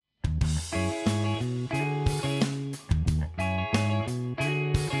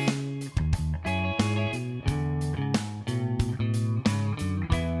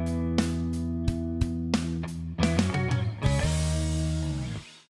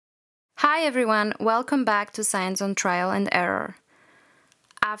Hi everyone, welcome back to Science on Trial and Error.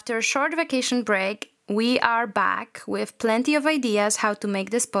 After a short vacation break, we are back with plenty of ideas how to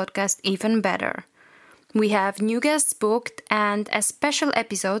make this podcast even better. We have new guests booked and a special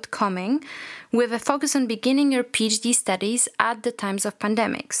episode coming with a focus on beginning your PhD studies at the times of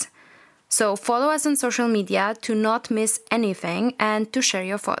pandemics. So follow us on social media to not miss anything and to share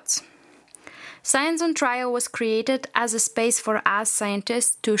your thoughts. Science on Trial was created as a space for us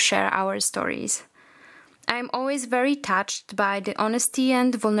scientists to share our stories. I'm always very touched by the honesty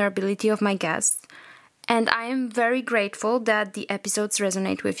and vulnerability of my guests, and I am very grateful that the episodes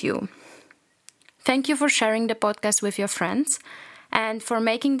resonate with you. Thank you for sharing the podcast with your friends and for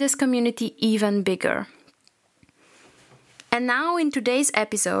making this community even bigger. And now in today's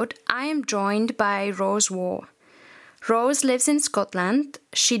episode, I am joined by Rose Waugh. Rose lives in Scotland.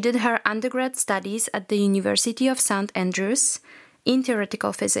 She did her undergrad studies at the University of St Andrews in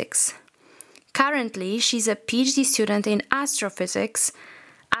theoretical physics. Currently, she's a PhD student in astrophysics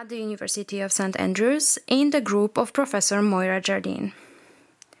at the University of St Andrews in the group of Professor Moira Jardine.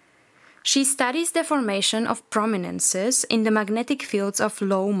 She studies the formation of prominences in the magnetic fields of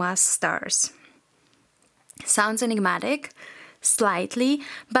low-mass stars. Sounds enigmatic? Slightly,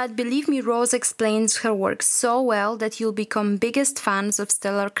 but believe me, Rose explains her work so well that you'll become biggest fans of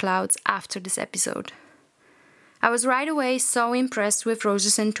stellar clouds after this episode. I was right away so impressed with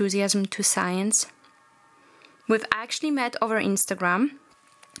Rose's enthusiasm to science. We've actually met over Instagram,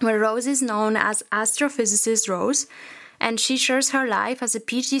 where Rose is known as Astrophysicist Rose, and she shares her life as a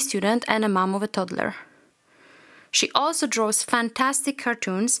PhD student and a mom of a toddler. She also draws fantastic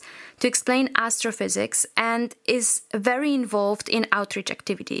cartoons to explain astrophysics and is very involved in outreach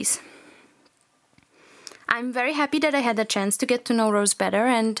activities. I'm very happy that I had a chance to get to know Rose better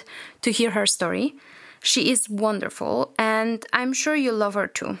and to hear her story. She is wonderful, and I'm sure you'll love her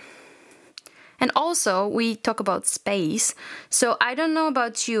too. And also, we talk about space, so I don't know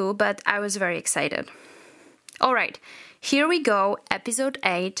about you, but I was very excited. All right, here we go, episode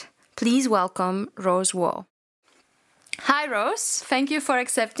 8. Please welcome Rose Waugh. Hi, Rose. Thank you for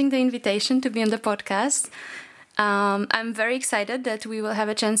accepting the invitation to be on the podcast. I'm very excited that we will have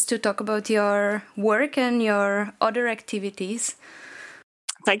a chance to talk about your work and your other activities.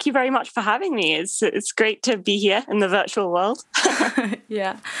 Thank you very much for having me. It's great to be here in the virtual world.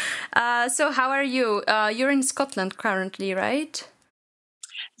 Yeah. So how are you? You're in Scotland currently, right?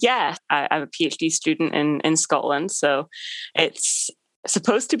 Yeah, I'm a PhD student in Scotland. So it's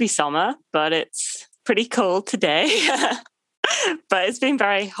supposed to be summer, but it's pretty cold today. But it's been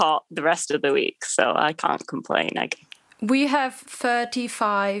very hot the rest of the week, so I can't complain. We have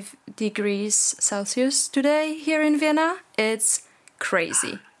 35 degrees Celsius today here in Vienna. It's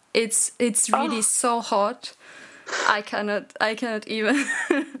crazy. It's really so hot. I cannot even.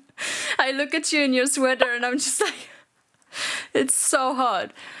 I look at you in your sweater and I'm just like, it's so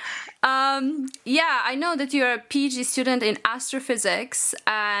hot. I know that you're a PhD student in astrophysics,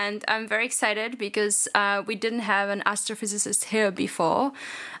 and I'm very excited because we didn't have an astrophysicist here before.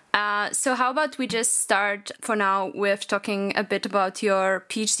 So how about we just start for now with talking a bit about your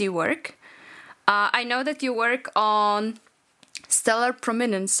PhD work. I know that you work on stellar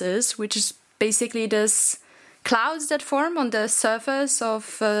prominences, which is basically this clouds that form on the surface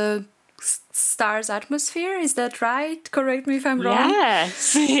of star's atmosphere. Is that right? Correct me if I'm wrong.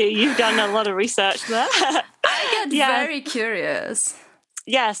 Yes, you've done a lot of research there. I get very curious.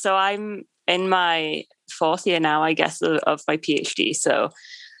 Yeah, so I'm in my 4th year now, I guess, of my PhD. So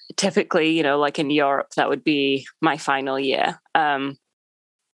typically, like in Europe, that would be my final year.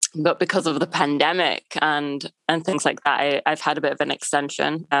 But because of the pandemic and things like that, I've had a bit of an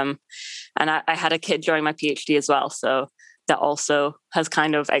extension. And I had a kid during my PhD as well. So that also has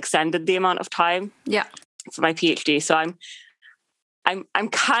kind of extended the amount of time for my PhD. So I'm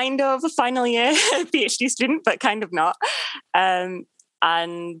kind of a final year PhD student, but kind of not.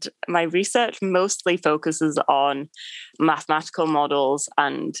 And my research mostly focuses on mathematical models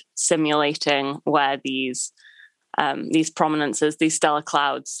and simulating where these prominences, these stellar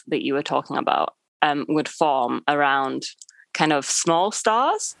clouds that you were talking about, would form around kind of small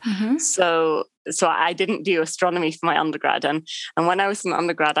stars. Mm-hmm. So I didn't do astronomy for my undergrad. And when I was in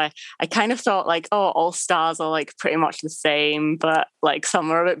undergrad, I kind of thought like, all stars are like pretty much the same, but like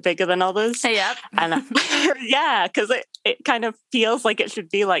some are a bit bigger than others. Yep. And yeah, because it kind of feels like it should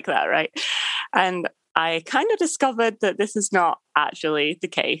be like that, right? And I kind of discovered that this is not actually the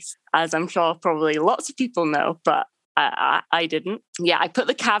case, as I'm sure probably lots of people know, but I didn't. Yeah, I put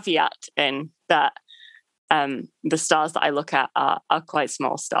the caveat in that the stars that I look at are quite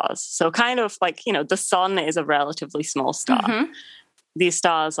small stars. So kind of like, the sun is a relatively small star. Mm-hmm. These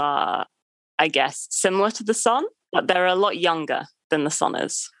stars are I guess, similar to the sun, but they're a lot younger than the sun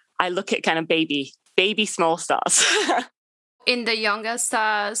is. I look at kind of baby small stars. In the younger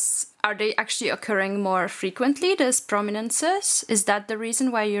stars, are they actually occurring more frequently, these prominences? Is that the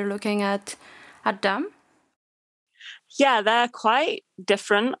reason why you're looking at them? Yeah, they're quite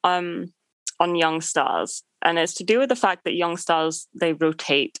different on young stars. And it's to do with the fact that young stars, they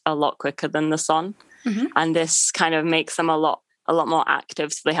rotate a lot quicker than the sun. Mm-hmm. And this kind of makes them a lot more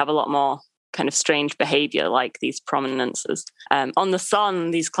active. So they have a lot more kind of strange behavior, like these prominences. On the sun,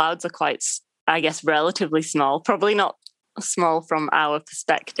 these clouds are quite, I guess, relatively small, probably not small from our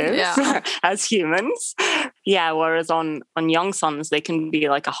perspective as humans. Yeah, whereas on young suns, they can be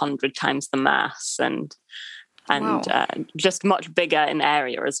like 100 times the mass and wow. Just much bigger in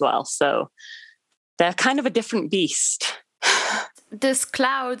area as well. So they're kind of a different beast. These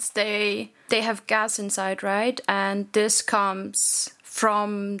clouds, they have gas inside, right? And this comes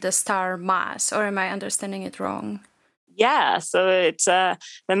from the star mass, or am I understanding it wrong? Yeah, so it's they're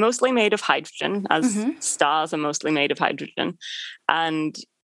mostly made of hydrogen, as stars are mostly made of hydrogen. And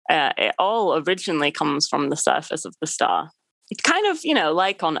it all originally comes from the surface of the star. It's kind of,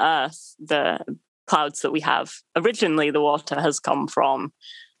 like on Earth, the clouds that we have. Originally, the water has come from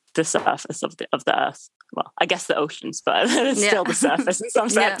the surface of the Earth. Well, I guess the oceans, but it's still the surface in some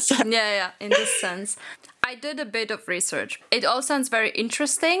sense. Yeah, in this sense. I did a bit of research. It all sounds very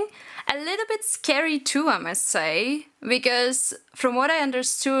interesting. A little bit scary too, I must say, because from what I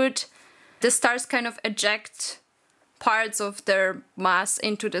understood, the stars kind of eject parts of their mass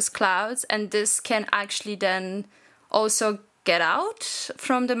into these clouds, and this can actually then also get out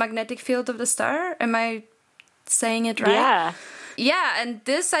from the magnetic field of the star. Am I saying it right? Yeah, and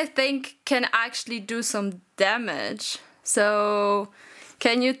this, I think, can actually do some damage. So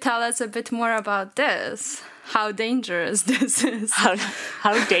can you tell us a bit more about this? How dangerous this is?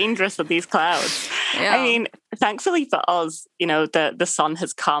 How dangerous are these clouds? Yeah. I mean, thankfully for us, the sun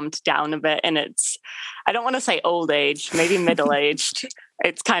has calmed down a bit, and it's, I don't want to say old age, maybe middle-aged.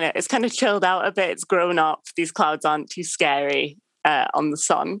 It's kind of chilled out a bit. It's grown up. These clouds aren't too scary on the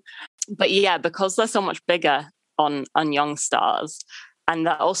sun. But yeah, because they're so much bigger on young stars, and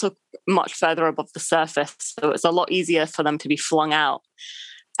they're also much further above the surface, so it's a lot easier for them to be flung out.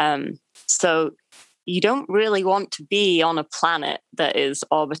 So you don't really want to be on a planet that is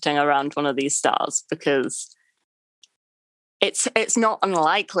orbiting around one of these stars, because it's not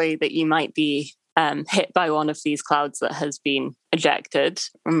unlikely that you might be hit by one of these clouds that has been ejected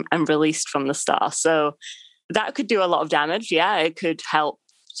and released from the star. So that could do a lot of damage. Yeah, it could help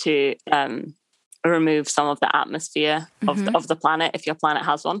to remove some of the atmosphere of the planet, if your planet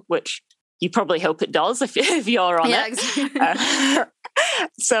has one, which you probably hope it does if you're on it. Exactly.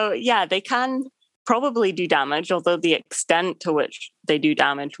 So yeah, they can probably do damage, although the extent to which they do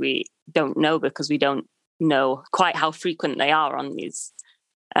damage we don't know, because we don't know quite how frequent they are on these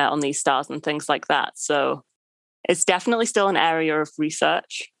stars and things like that. So it's definitely still an area of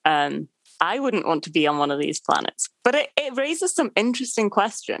research. I wouldn't want to be on one of these planets, but it raises some interesting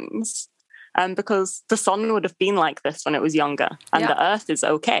questions. Because the sun would have been like this when it was younger, and the Earth is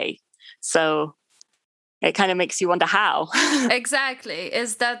okay. So it kind of makes you wonder how. Exactly.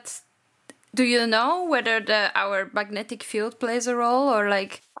 Do you know whether our magnetic field plays a role, or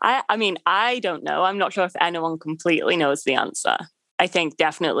like? I mean, I don't know. I'm not sure if anyone completely knows the answer. I think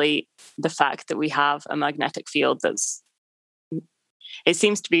definitely the fact that we have a magnetic field it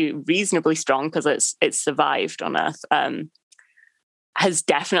seems to be reasonably strong because it's survived on Earth. Has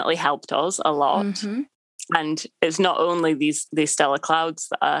definitely helped us a lot. Mm-hmm. And it's not only these stellar clouds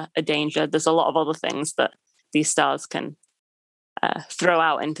that are a danger. There's a lot of other things that these stars can throw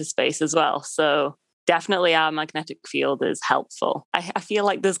out into space as well. So definitely our magnetic field is helpful. I feel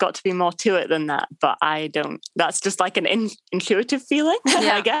like there's got to be more to it than that, but I don't. That's just like an intuitive feeling,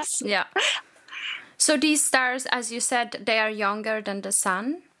 I guess. Yeah. So these stars, as you said, they are younger than the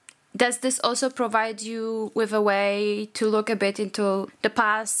sun. Does this also provide you with a way to look a bit into the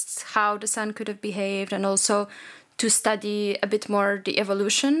past, how the sun could have behaved, and also to study a bit more the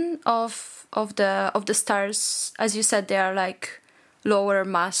evolution of the stars? As you said, they are like lower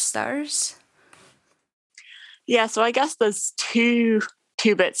mass stars. Yeah, so I guess there's two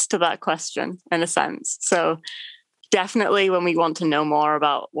bits to that question in a sense. So definitely when we want to know more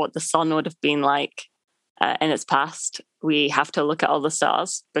about what the sun would have been like in its past, we have to look at other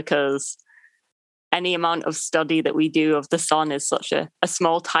stars, because any amount of study that we do of the sun is such a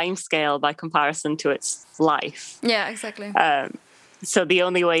small time scale by comparison to its life. Yeah, exactly. So the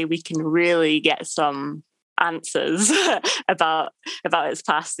only way we can really get some answers about its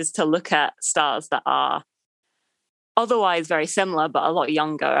past is to look at stars that are otherwise very similar, but a lot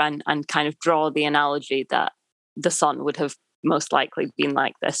younger, and kind of draw the analogy that the sun would have most likely been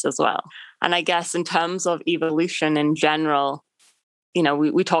like this as well. And I guess in terms of evolution in general,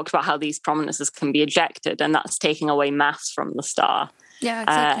 we talked about how these prominences can be ejected, and that's taking away mass from the star. Yeah,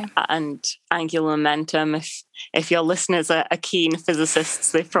 exactly. And angular momentum. If your listeners are keen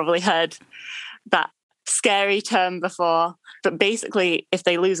physicists, they've probably heard that scary term before. But basically, if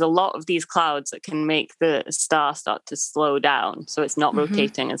they lose a lot of these clouds, it can make the star start to slow down. So it's not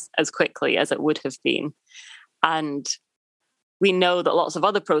rotating as quickly as it would have been. And we know that lots of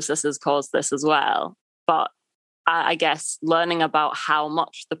other processes cause this as well. But I guess learning about how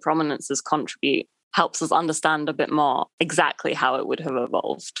much the prominences contribute helps us understand a bit more exactly how it would have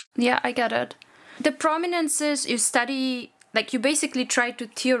evolved. Yeah, I get it. The prominences you study, like you basically try to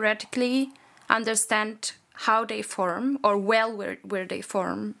theoretically understand how they form, or where they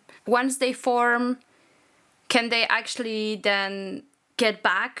form. Once they form, can they actually then get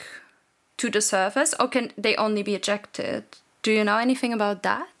back to the surface, or can they only be ejected? Do you know anything about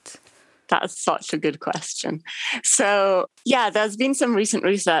that? That's such a good question. So, yeah, there's been some recent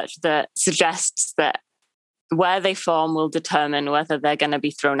research that suggests that where they form will determine whether they're going to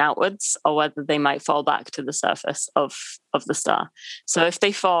be thrown outwards or whether they might fall back to the surface of the star. So if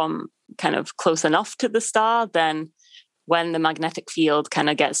they form kind of close enough to the star, then when the magnetic field kind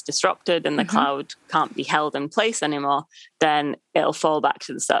of gets disrupted and the cloud can't be held in place anymore, then it'll fall back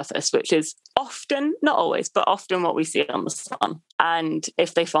to the surface, which is often, not always, but often what we see on the sun. And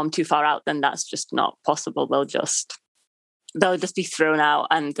if they form too far out, then that's just not possible. They'll just be thrown out,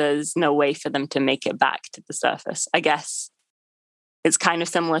 and there's no way for them to make it back to the surface. I guess it's kind of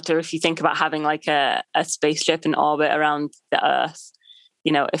similar to if you think about having like a spaceship in orbit around the Earth.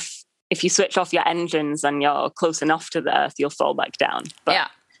 If you switch off your engines and you're close enough to the Earth, you'll fall back down. But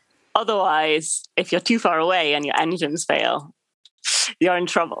otherwise, if you're too far away and your engines fail, you're in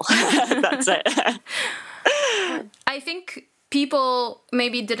trouble. That's it. I think people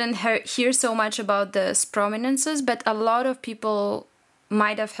maybe didn't hear so much about the prominences, but a lot of people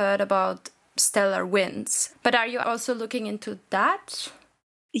might have heard about stellar winds. But are you also looking into that?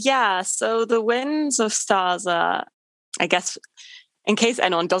 Yeah, so the winds of stars are, I guess, in case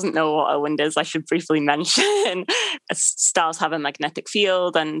anyone doesn't know what a wind is, I should briefly mention stars have a magnetic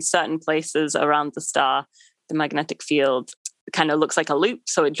field, and certain places around the star, the magnetic field kind of looks like a loop,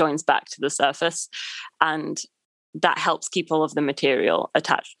 so it joins back to the surface, and that helps keep all of the material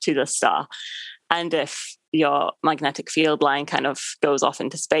attached to the star. And if your magnetic field line kind of goes off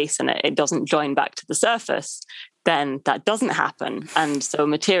into space and it doesn't join back to the surface, then that doesn't happen. And so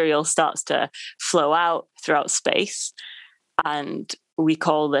material starts to flow out throughout space. And we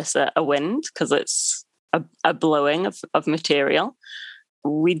call this a wind because it's a blowing of material.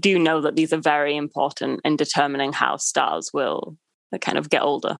 We do know that these are very important in determining how stars will kind of get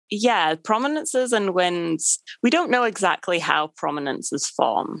older. Yeah, prominences and winds, we don't know exactly how prominences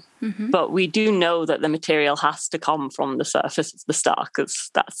form, but we do know that the material has to come from the surface of the star because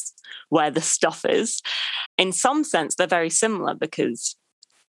that's where the stuff is. In some sense, they're very similar because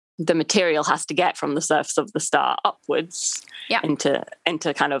the material has to get from the surface of the star upwards into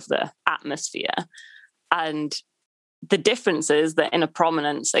kind of the atmosphere. And the difference is that in a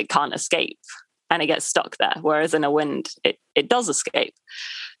prominence, it can't escape and it gets stuck there, whereas in a wind, it does escape.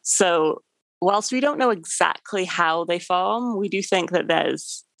 So whilst we don't know exactly how they form, we do think that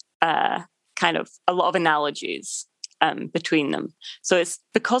there's kind of a lot of analogies between them. So it's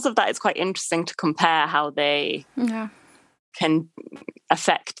because of that, it's quite interesting to compare how they can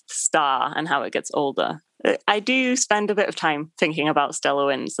affect the star and how it gets older. I do spend a bit of time thinking about stellar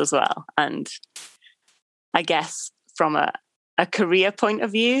winds as well. And I guess from a career point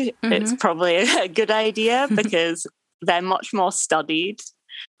of view, it's probably a good idea because they're much more studied.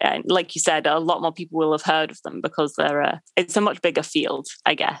 And like you said, a lot more people will have heard of them because it's a much bigger field,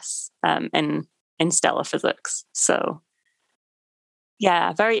 I guess, in stellar physics. So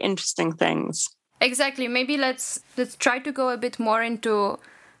yeah, very interesting things. Exactly. Maybe let's try to go a bit more into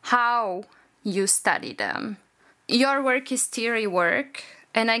how you study them. Your work is theory work,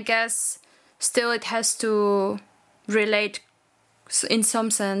 and I guess still it has to relate in some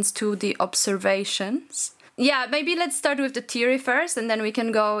sense to the observations. Yeah, maybe let's start with the theory first, and then we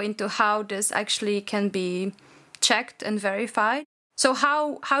can go into how this actually can be checked and verified. So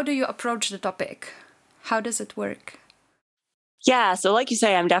how do you approach the topic? How does it work? Yeah, so like you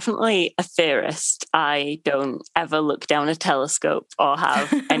say, I'm definitely a theorist. I don't ever look down a telescope or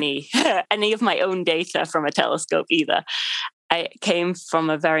have any of my own data from a telescope either. I came from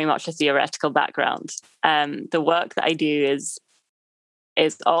a very much a theoretical background. The work that I do is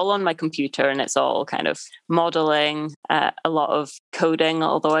is all on my computer, and it's all kind of modeling, a lot of coding,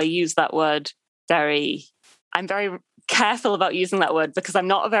 although I use that word I'm very careful about using that word because I'm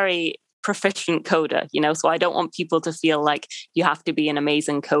not a very proficient coder, so I don't want people to feel like you have to be an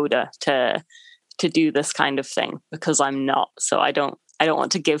amazing coder to do this kind of thing, because I'm not. So I don't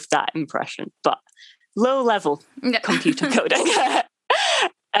want to give that impression, but low level computer coding.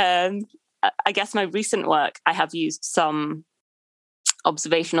 I guess my recent work, I have used some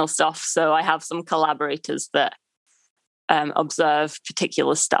observational stuff. So I have some collaborators that observe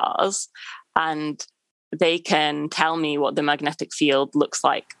particular stars, and they can tell me what the magnetic field looks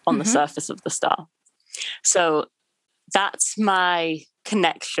like on the surface of the star. So that's my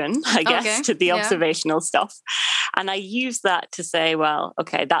connection, I guess, to the observational stuff. And I use that to say, well,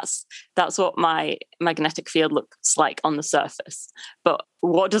 okay, that's what my magnetic field looks like on the surface. But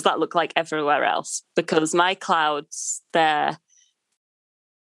what does that look like everywhere else? Because my clouds, they're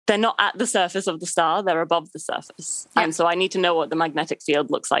not at the surface of the star, they're above the surface. Yeah. And so I need to know what the magnetic field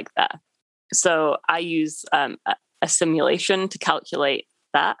looks like there. So I use a simulation to calculate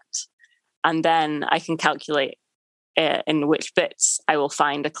that. And then I can calculate in which bits I will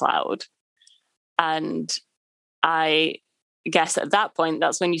find a cloud. And I guess at that point,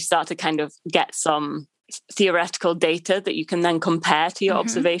 that's when you start to kind of get some theoretical data that you can then compare to your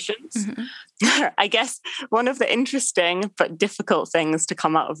observations. I guess one of the interesting but difficult things to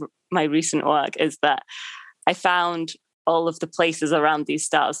come out of my recent work is that I found all of the places around these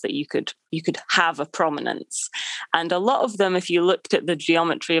stars that you could have a prominence. And a lot of them, if you looked at the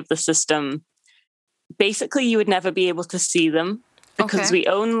geometry of the system, basically you would never be able to see them, because we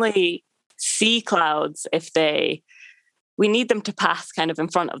only see clouds if we need them to pass kind of in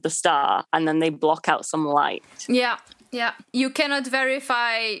front of the star, and then they block out some light. Yeah. You cannot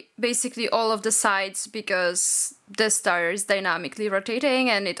verify basically all of the sides because the star is dynamically rotating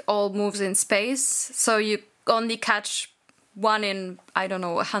and it all moves in space. So you only catch one in,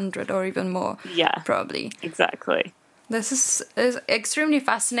 100 or even more. Yeah, probably. Exactly. This is extremely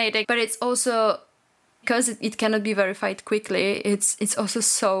fascinating, but it's also, because it cannot be verified quickly, it's also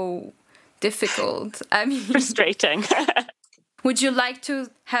so difficult. I mean, frustrating. Would you like to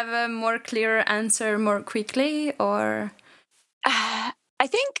have a more clear answer more quickly, or? I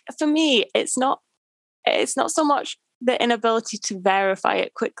think for me, it's not so much the inability to verify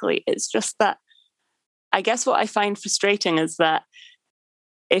it quickly. It's just that I guess what I find frustrating is that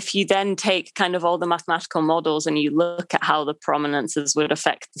if you then take kind of all the mathematical models and you look at how the prominences would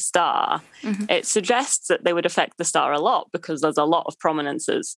affect the star, it suggests that they would affect the star a lot because there's a lot of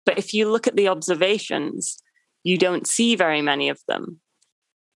prominences. But if you look at the observations, you don't see very many of them.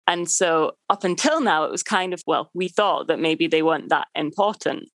 And so up until now, it was kind of, we thought that maybe they weren't that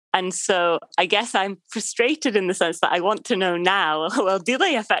important. And so I guess I'm frustrated in the sense that I want to know now, well, do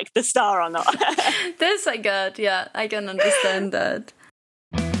they affect the star or not? This I got, yeah, I can understand that.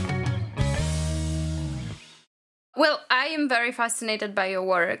 Well, I am very fascinated by your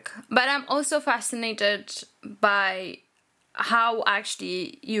work, but I'm also fascinated by how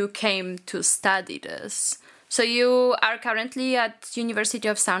actually you came to study this. So you are currently at University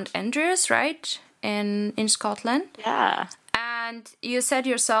of St. Andrews, right? In Scotland? Yeah. And you said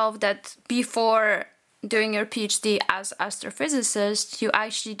yourself that before doing your PhD as astrophysicist, you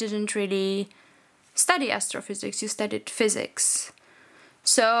actually didn't really study astrophysics, you studied physics.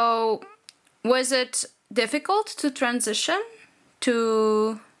 So was it difficult to transition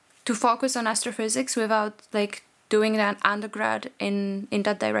to focus on astrophysics without doing an undergrad in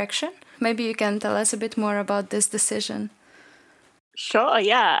that direction? Maybe you can tell us a bit more about this decision. Sure,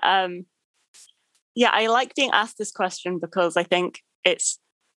 yeah. I like being asked this question because I think it's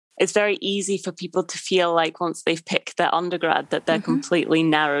very easy for people to feel like once they've picked their undergrad that they're completely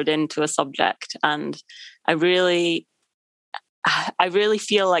narrowed into a subject. And I really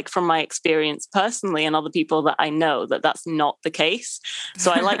feel like from my experience personally and other people that I know that that's not the case.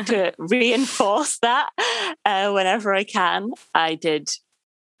 So I like to reinforce that whenever I can. I did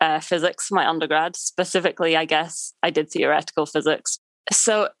physics for my undergrad. Specifically, I guess I did theoretical physics.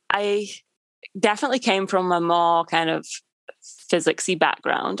 So I definitely came from a more kind of physicsy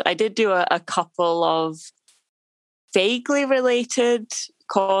background. I did do a couple of vaguely related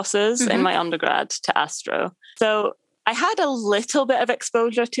courses in my undergrad to astro. So I had a little bit of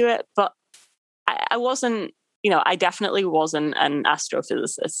exposure to it, but I wasn't, I definitely wasn't an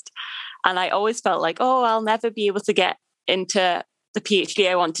astrophysicist. And I always felt like, I'll never be able to get into the PhD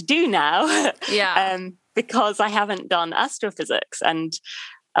I want to do now. Because I haven't done astrophysics. And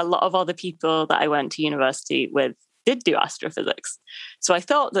a lot of other people that I went to university with did do astrophysics. So I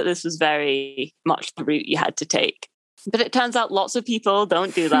thought that this was very much the route you had to take. But it turns out lots of people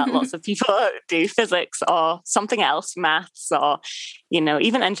don't do that. Lots of people do physics or something else, maths or,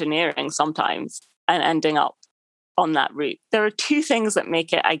 even engineering sometimes, and ending up on that route. There are two things that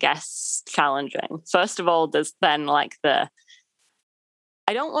make it, I guess, challenging. First of all, there's then like I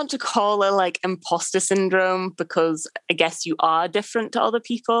don't want to call it like imposter syndrome, because I guess you are different to other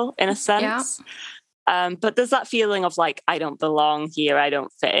people in a sense. Yeah. But there's that feeling of like, I don't belong here, I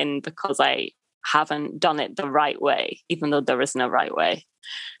don't fit in because I haven't done it the right way, even though there isn't a right way.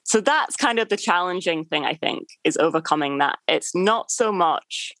 So that's kind of the challenging thing, I think, is overcoming that. It's not so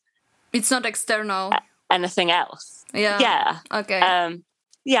much... It's not external. Anything else. Yeah. Okay.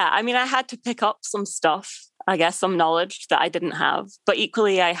 I mean, I had to pick up some stuff, I guess, some knowledge that I didn't have, but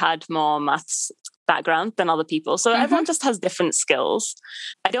equally I had more maths background than other people. So everyone just has different skills.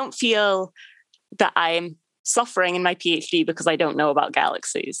 I don't feel that I'm suffering in my PhD because I don't know about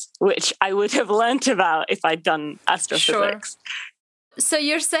galaxies, which I would have learnt about if I'd done astrophysics. Sure. So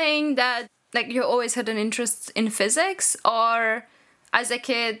you're saying that like you always had an interest in physics, or as a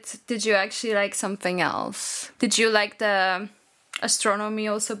kid, did you actually like something else? Did you like the astronomy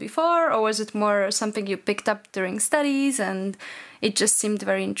also before, or was it more something you picked up during studies and it just seemed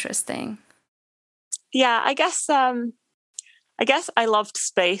very interesting? Yeah, I guess I loved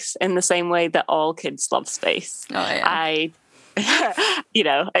space in the same way that all kids love space. Oh yeah.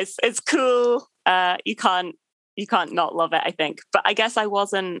 It's cool. You can't not love it, I think. But I guess I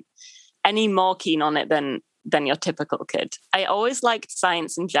wasn't any more keen on it than your typical kid. I always liked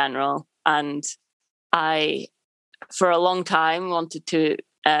science in general, and I, for a long time, wanted to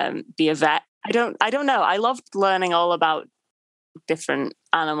be a vet. I don't know. I loved learning all about different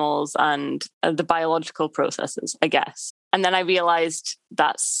animals and the biological processes, I guess. And then I realized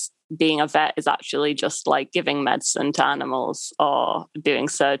that's being a vet is actually just like giving medicine to animals or doing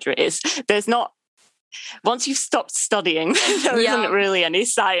surgery. There's not, once you've stopped studying, there isn't really any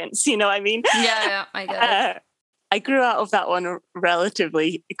science, you know what I mean? Yeah, I get it. I grew out of that one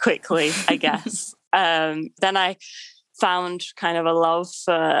relatively quickly, I guess. Then I found kind of a love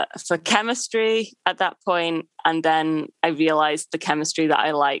for chemistry at that point, and then I realized the chemistry that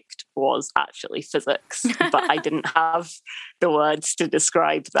I liked was actually physics, but I didn't have the words to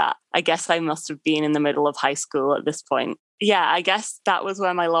describe that. I guess I must have been in the middle of high school at this point. Yeah, I guess that was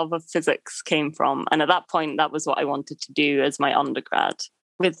where my love of physics came from, and at that point, that was what I wanted to do as my undergrad,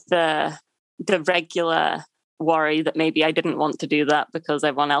 with the regular worry that maybe I didn't want to do that because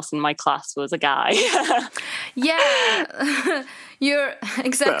everyone else in my class was a guy. Yeah, you're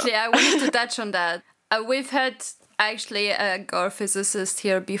exactly. I wanted to touch on that. We've had actually a girl physicist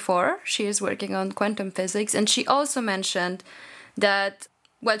here before. She is working on quantum physics, and she also mentioned that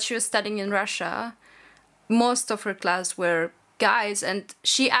while she was studying in Russia, most of her class were guys, and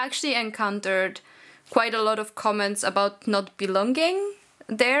she actually encountered quite a lot of comments about not belonging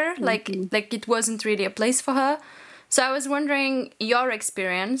there, like it wasn't really a place for her. So I was wondering your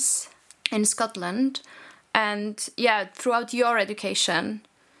experience in Scotland, and throughout your education,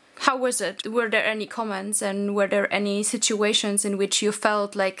 how was it? Were there any comments, and were there any situations in which you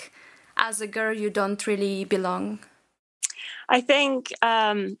felt like as a girl you don't really belong? I think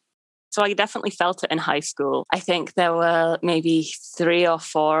so I definitely felt it in high school. I think there were maybe 3 or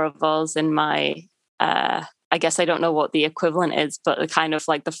 4 of us in my I guess I don't know what the equivalent is, but the kind of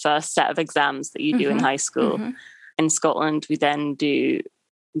like the first set of exams that you do in high school. In Scotland, we then do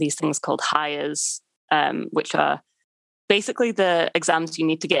these things called Highers, which are basically the exams you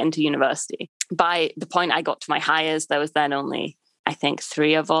need to get into university. By the point I got to my Highers, there was then only, I think,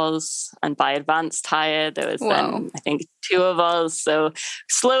 3 of us. And by advanced higher, there was then, I think, 2 of us. So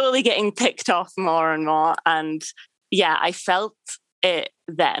slowly getting picked off more and more. And yeah, I felt it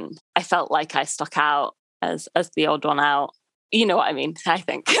then. I felt like I stuck out as the odd one out. You know what I mean, I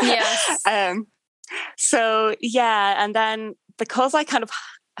think. Yes. So, yeah. And then because I kind of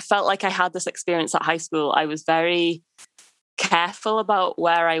felt like I had this experience at high school, I was very careful about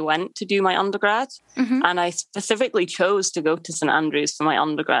where I went to do my undergrad. And I specifically chose to go to St Andrews for my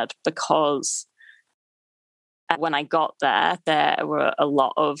undergrad because when I got there were a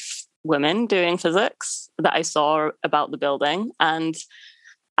lot of women doing physics that I saw about the building. And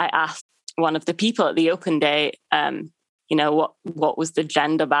I asked one of the people at the open day, what was the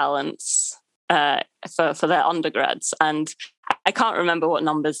gender balance for their undergrads. And I can't remember what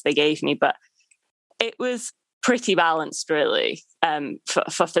numbers they gave me, but it was pretty balanced, really,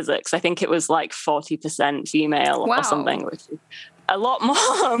 for physics. I think it was like 40% female or something, which is a lot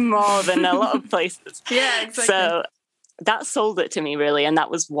more than a lot of places. Yeah, exactly. So that sold it to me, really. And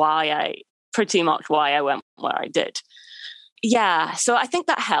that was why I went where I did. Yeah, so I think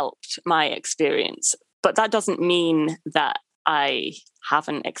that helped my experience. But that doesn't mean that I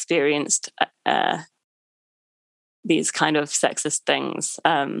haven't experienced these kind of sexist things.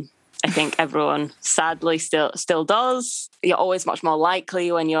 I think everyone sadly still does. You're always much more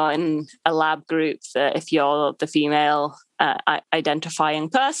likely when you're in a lab group that if you're the female identifying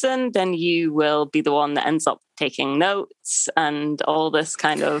person, then you will be the one that ends up taking notes and all this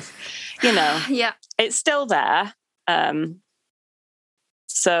kind of, yeah, it's still there.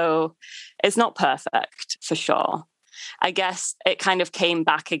 So it's not perfect for sure. I guess it kind of came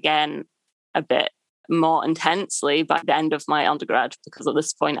back again a bit more intensely by the end of my undergrad, because at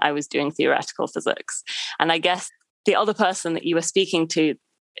this point I was doing theoretical physics. And I guess the other person that you were speaking to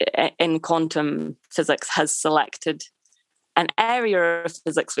in quantum physics has selected an area of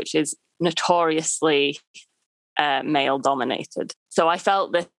physics which is notoriously male dominated. So I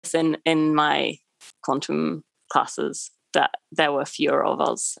felt this in my quantum classes, that there were fewer of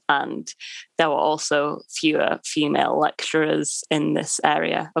us, and there were also fewer female lecturers in this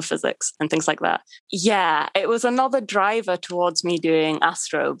area of physics and things like that. Yeah, it was another driver towards me doing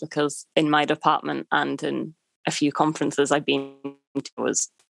astro, because in my department and in a few conferences I've been to was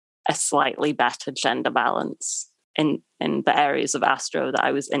a slightly better gender balance in the areas of astro that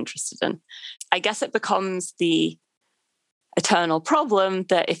I was interested in. I guess it becomes the eternal problem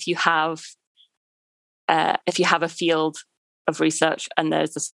that if you have a field of research and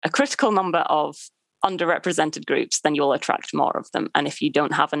there's a critical number of underrepresented groups, then you'll attract more of them. And if you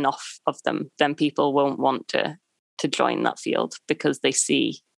don't have enough of them, then people won't want to join that field because they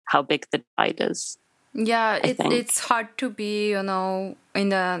see how big the divide is. Yeah, it's hard to be, in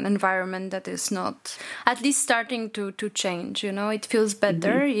an environment that is not at least starting to change. It feels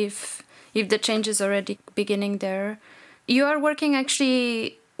better if the change is already beginning there. You are working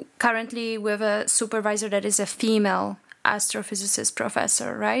actually currently with a supervisor that is a female astrophysicist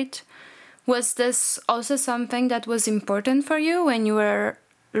professor, right? Was this also something that was important for you when you were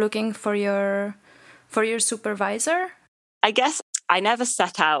looking for your supervisor? I guess I never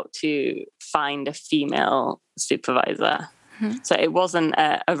set out to find a female supervisor. So it wasn't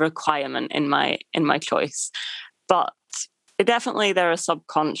a requirement in my choice. But definitely there are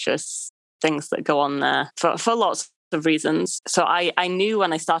subconscious things that go on there for lots of reasons. So I knew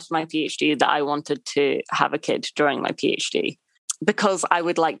when I started my PhD that I wanted to have a kid during my PhD, because I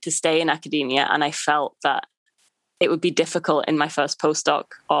would like to stay in academia, and I felt that it would be difficult in my first postdoc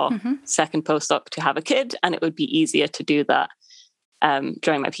or second postdoc to have a kid, and it would be easier to do that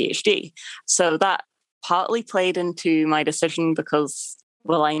during my PhD. So that partly played into my decision because,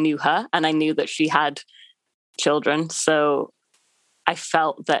 well, I knew her and I knew that she had children. So I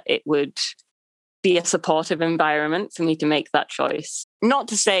felt that it would be a supportive environment for me to make that choice. Not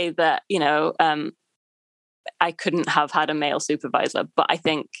to say that, I couldn't have had a male supervisor, but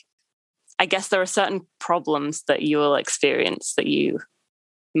I guess there are certain problems that you will experience that you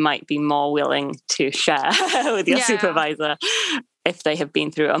might be more willing to share with your supervisor if they have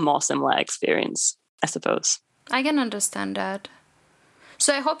been through a more similar experience, I suppose. I can understand that.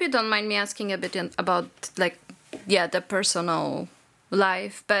 So I hope you don't mind me asking a bit about, the personal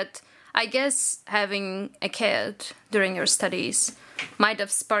life, but I guess having a kid during your studies might have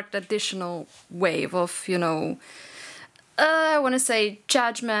sparked additional wave of, I want to say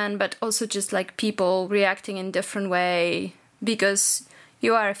judgment, but also just people reacting in different way because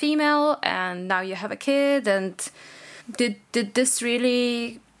you are a female and now you have a kid. And did this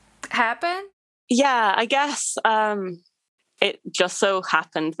really happen? Yeah, I guess it just so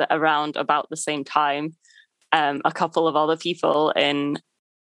happened that around about the same time, a couple of other people in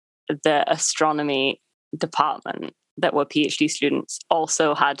the astronomy department that were PhD students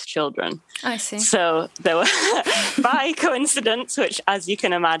also had children. I see. So there were, by coincidence, which, as you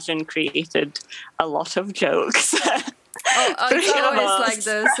can imagine, created a lot of jokes. It's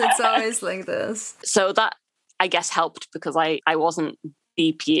always like this. So that, I guess, helped because I wasn't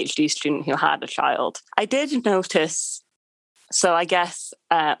the PhD student who had a child. I did notice, so I guess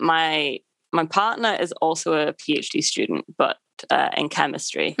my partner is also a PhD student, but in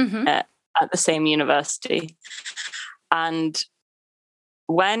chemistry at the same university. And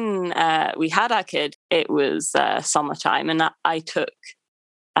when we had our kid, it was summertime, and I took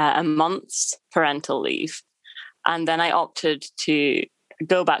a month's parental leave. And then I opted to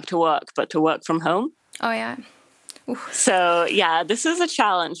go back to work, but to work from home. Oh, yeah. Oof. So, yeah, this is a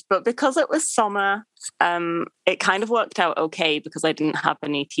challenge. But because it was summer, it kind of worked out okay because I didn't have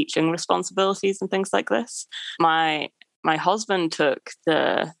any teaching responsibilities and things like this. My husband took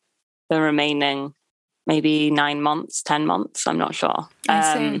the remaining maybe 9 months, 10 months, I'm not sure.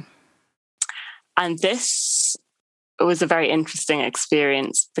 I see. And this was a very interesting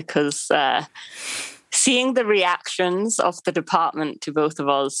experience because seeing the reactions of the department to both of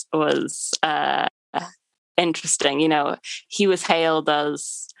us was interesting. You know, he was hailed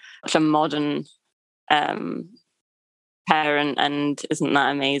as such a modern parent and isn't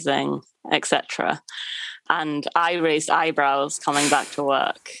that amazing, etc. And I raised eyebrows coming back to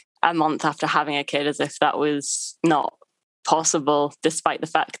work a month after having a kid, as if that was not possible, despite the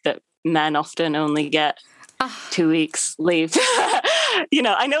fact that men often only get 2 weeks leave. You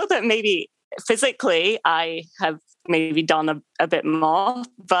know, I know that maybe physically I have maybe done a bit more,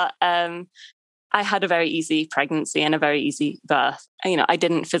 but I had a very easy pregnancy and a very easy birth. You know, I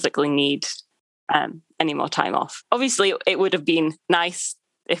didn't physically need any more time off. Obviously, it would have been nice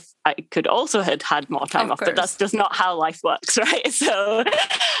if I could also had more time off, but that's just not how life works, right? So,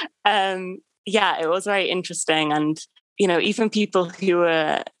 yeah, it was very interesting. And, you know, even people who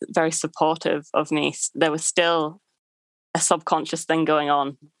were very supportive of me, there was still a subconscious thing going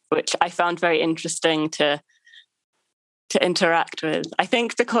on, which I found very interesting to interact with. I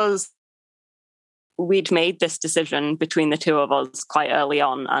think because we'd made this decision between the two of us quite early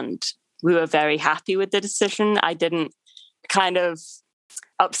on, and we were very happy with the decision. I didn't kind of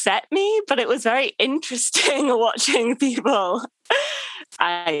upset me, but it was very interesting watching people.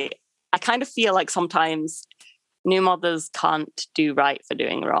 I kind of feel like sometimes new mothers can't do right for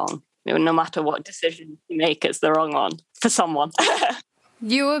doing wrong. You know, no matter what decision you make, it's the wrong one for someone.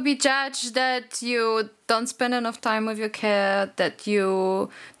 You will be judged that you don't spend enough time with your kid, that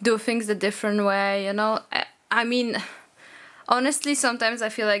you do things a different way, you know? I mean, honestly, sometimes I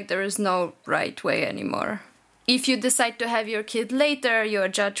feel like there is no right way anymore. If you decide to have your kid later, you are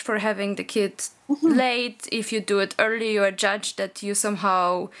judged for having the kid late. If you do it early, you are judged that you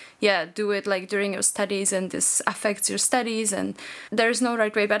somehow, do it like during your studies and this affects your studies. And there's no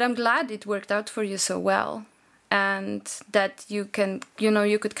right way. But I'm glad it worked out for you so well. And that you can,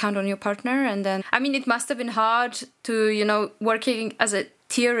 you could count on your partner. And then, I mean, it must have been hard to, working as a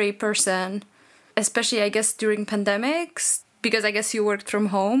theory person, especially, I guess, during pandemics, because I guess you worked from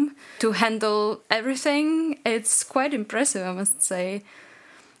home, to handle everything. It's quite impressive, I must say.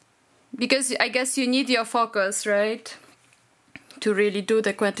 Because I guess you need your focus, right? To really do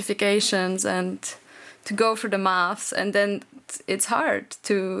the quantifications and to go through the maths. And then it's hard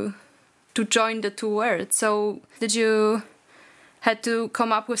to join the two words. So did you had to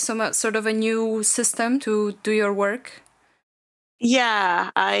come up with some sort of a new system to do your work? Yeah,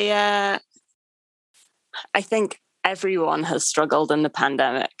 I think everyone has struggled in the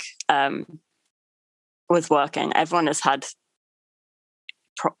pandemic with working. Everyone has had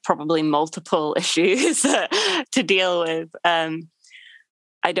probably multiple issues to deal with.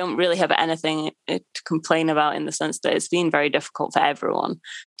 I don't really have anything to complain about in the sense that it's been very difficult for everyone.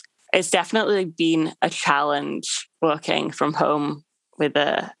 It's definitely been a challenge working from home with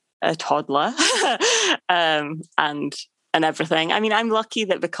a toddler and everything. I mean, I'm lucky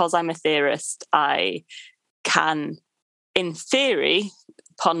that because I'm a theorist, I can, in theory,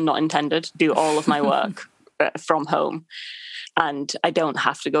 pun not intended, do all of my work from home. And I don't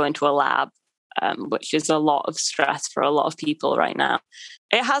have to go into a lab, which is a lot of stress for a lot of people right now.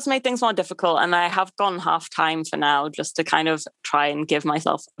 It has made things more difficult, and I have gone half time for now just to kind of try and give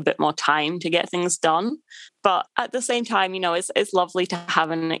myself a bit more time to get things done. But at the same time, it's lovely to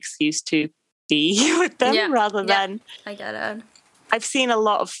have an excuse to be with them rather than. I get it. I've seen a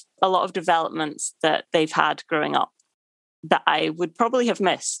lot of developments that they've had growing up that I would probably have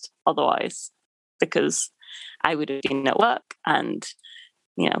missed otherwise, because I would have been at work and,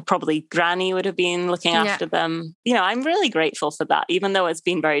 probably Granny would have been looking after them. I'm really grateful for that, even though it's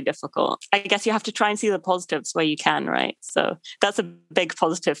been very difficult. I guess you have to try and see the positives where you can, right? So that's a big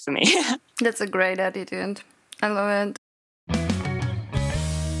positive for me. That's a great attitude. I love it.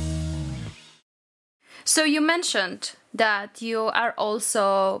 So you mentioned that you are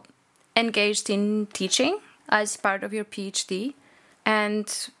also engaged in teaching as part of your PhD. And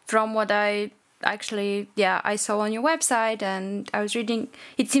from what I saw on your website and I was reading,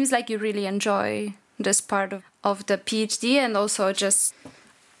 it seems like you really enjoy this part of the PhD and also just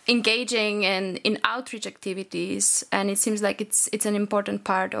engaging in outreach activities. And it seems like it's an important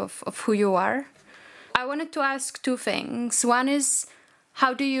part of who you are. I wanted to ask two things. One is,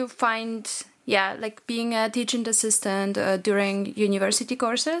 how do you find being a teaching assistant during university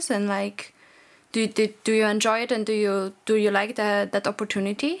courses, and do you enjoy it, and do you like that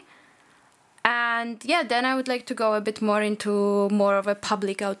opportunity? And then I would like to go a bit more into more of a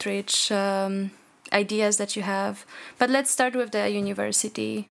public outreach ideas that you have. But let's start with the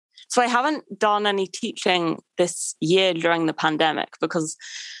university. So I haven't done any teaching this year during the pandemic because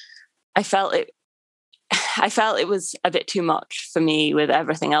I felt it was a bit too much for me with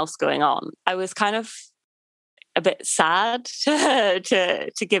everything else going on. I was kind of a bit sad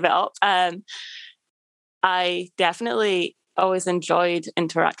to give it up. I definitely always enjoyed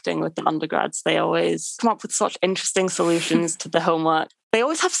interacting with the undergrads. They always come up with such interesting solutions to the homework. They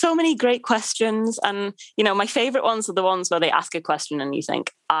always have so many great questions. And, my favorite ones are the ones where they ask a question and you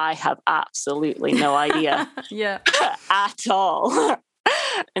think, I have absolutely no idea at all.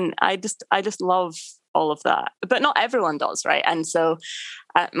 And I just love all of that. But not everyone does, right? And so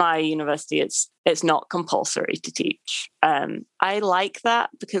at my university, it's not compulsory to teach. I like that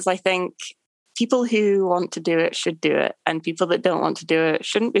because I think people who want to do it should do it, and people that don't want to do it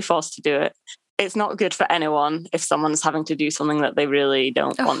shouldn't be forced to do it. It's not good for anyone if someone's having to do something that they really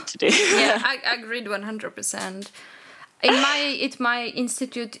don't want to do. Yeah, I agreed 100%. At my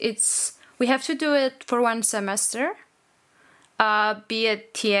institute, we have to do it for one semester. Be a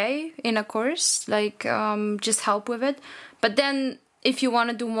TA in a course, just help with it. But then if you want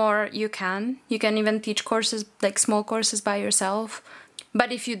to do more, you can. You can even teach courses, like small courses by yourself.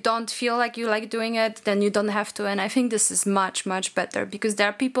 But if you don't feel like you like doing it, then you don't have to. And I think this is much, much better because there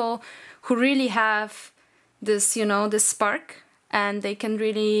are people who really have this, this spark, and they can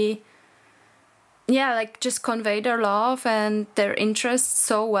really, just convey their love and their interests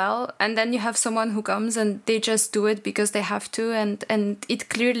so well. And then you have someone who comes and they just do it because they have to, and it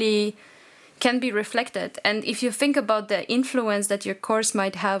clearly can be reflected. And if you think about the influence that your course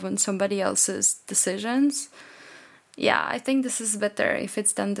might have on somebody else's decisions, I think this is better if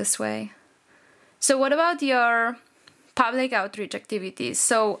it's done this way. So what about your public outreach activities?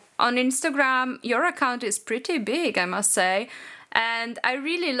 So on Instagram, your account is pretty big, I must say. And I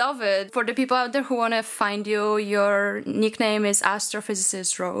really love it. For the people out there who want to find you, your nickname is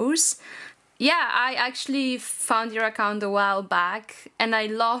Astrophysicist Rose. Yeah, I actually found your account a while back. And I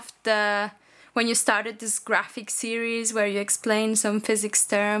loved when you started this graphic series where you explain some physics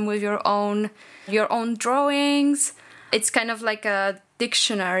term with your own drawings. It's kind of like a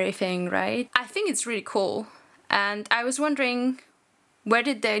dictionary thing, right? I think it's really cool. And I was wondering, where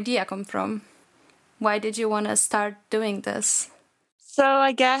did the idea come from? Why did you want to start doing this? So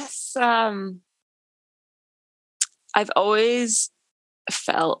I guess I've always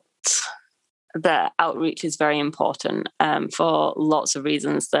felt that outreach is very important for lots of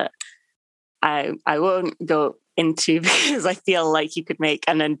reasons that I won't go into because I feel like you could make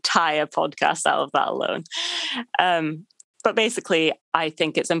an entire podcast out of that alone. But basically, I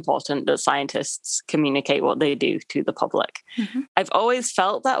think it's important that scientists communicate what they do to the public. Mm-hmm. I've always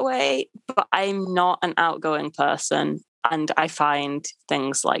felt that way, but I'm not an outgoing person. And I find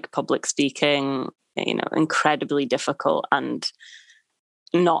things like public speaking, incredibly difficult and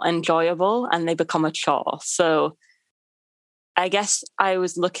not enjoyable, and they become a chore. So I guess I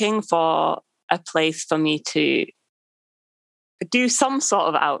was looking for a place for me to do some sort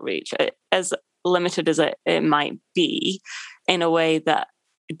of outreach, as limited as it might be, in a way that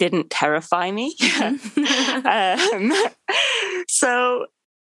didn't terrify me. So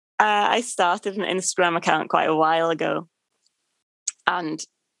I started an Instagram account quite a while ago. And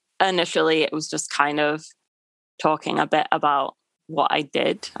initially it was just kind of talking a bit about what I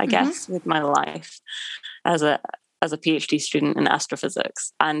did, I guess, with my life as a PhD student in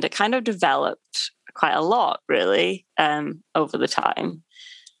astrophysics. And it kind of developed quite a lot, really, over the time.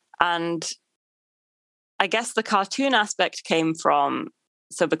 And I guess the cartoon aspect came from,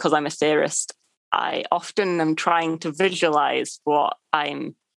 so because I'm a theorist, I often am trying to visualize what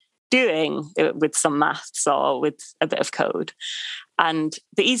I'm doing with some maths or with a bit of code. And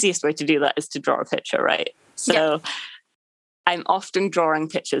the easiest way to do that is to draw a picture, right? So I'm often drawing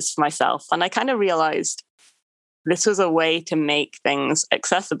pictures for myself. And I kind of realized this was a way to make things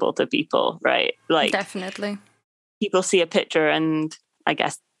accessible to people, right? Like, definitely. People see a picture, and I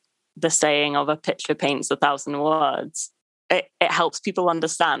guess the saying of a picture paints 1,000 words. It helps people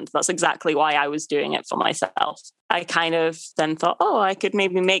understand. That's exactly why I was doing it for myself. I kind of then thought, I could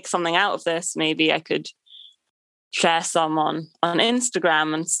maybe make something out of this. Maybe I could share some on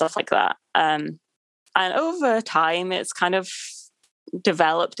Instagram and stuff like that. And over time, it's kind of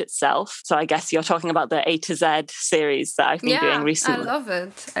developed itself. So I guess you're talking about the A to Z series that I've been doing recently. I love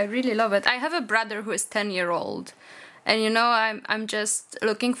it. I really love it. I have a brother who is 10-year-old. And, I'm just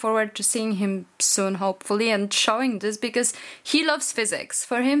looking forward to seeing him soon, hopefully, and showing this because he loves physics.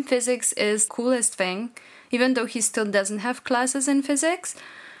 For him, physics is the coolest thing, even though he still doesn't have classes in physics.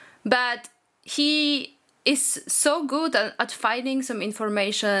 But he is so good at finding some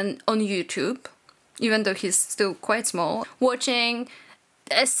information on YouTube, even though he's still quite small, watching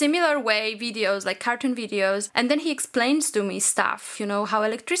a similar way videos, like cartoon videos, and then he explains to me stuff, how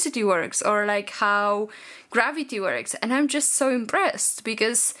electricity works or like how gravity works, and I'm just so impressed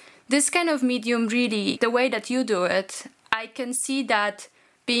because this kind of medium, really, the way that you do it, I can see that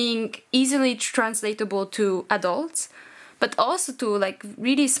being easily translatable to adults, but also to like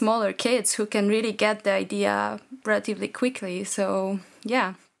really smaller kids who can really get the idea relatively quickly. So,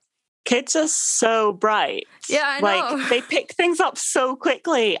 yeah. Kids are so bright. Yeah, I know. Like, they pick things up so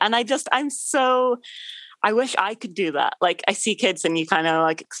quickly. And I wish I could do that. Like, I see kids and you kind of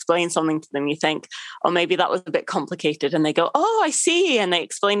like explain something to them. You think, oh, maybe that was a bit complicated. And they go, oh, I see. And they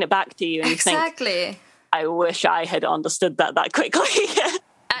explain it back to you. And Exactly. You think, I wish I had understood that quickly.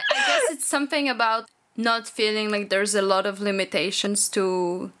 I guess it's something about not feeling like there's a lot of limitations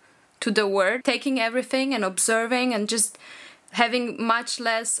to the word, taking everything and observing and just having much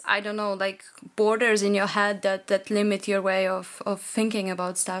less, I don't know, like borders in your head that limit your way of thinking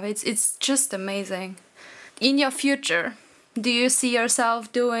about stuff. It's just amazing. In your future, do you see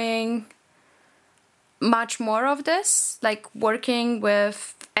yourself doing much more of this, like working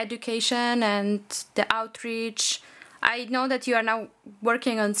with education and the outreach? I know that you are now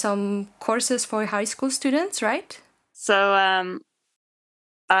working on some courses for high school students, right? So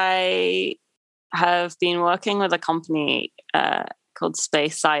I have been working with a company called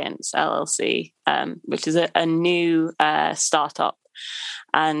Space Science LLC, which is a new startup.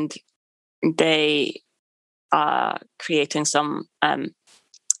 And they are creating some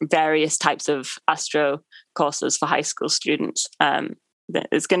various types of astro courses for high school students.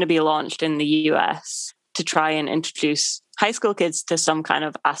 It's going to be launched in the US to try and introduce high school kids to some kind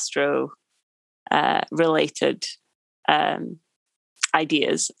of astro related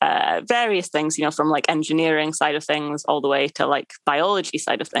ideas, various things, from like engineering side of things all the way to like biology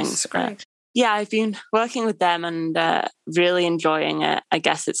side of things. Yeah, I've been working with them and really enjoying it. I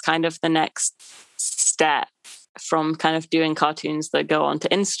guess it's kind of the next step from kind of doing cartoons that go onto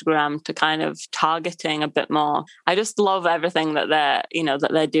Instagram to kind of targeting a bit more. I just love everything that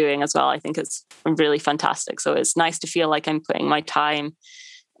they're doing as well. I think it's really fantastic. So it's nice to feel like I'm putting my time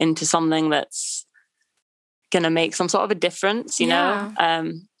into something that's going to make some sort of a difference, you know?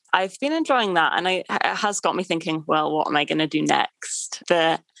 I've been enjoying that. And it has got me thinking, well, what am I going to do next?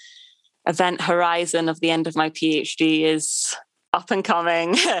 The event horizon of the end of my PhD is up and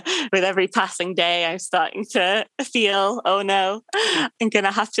coming. With every passing day, I'm starting to feel, oh no, I'm going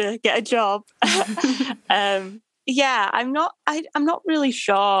to have to get a job. I'm not really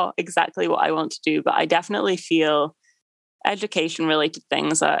sure exactly what I want to do, but I definitely feel education related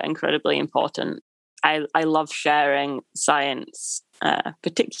things are incredibly important. I love sharing science,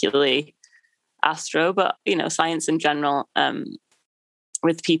 particularly astro, but science in general,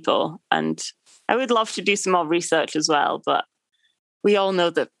 with people. And I would love to do some more research as well, but we all know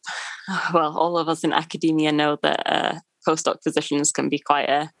that, well, all of us in academia know that postdoc positions can be quite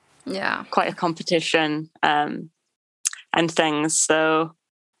a competition and things. So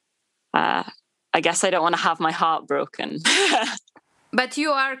I guess I don't want to have my heart broken. But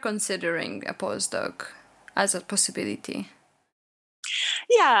you are considering a postdoc as a possibility.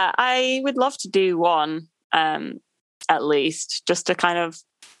 Yeah, I would love to do one, at least, just to kind of,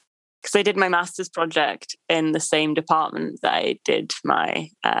 because I did my master's project in the same department that I did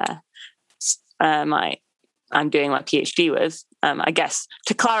I'm doing my PhD with. I guess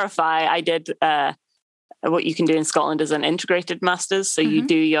to clarify, I did what you can do in Scotland is an integrated master's. So you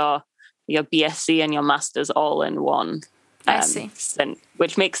do your BSc and your master's all in one. I see.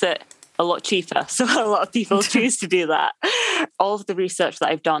 Which makes it a lot cheaper. So a lot of people choose to do that. All of the research that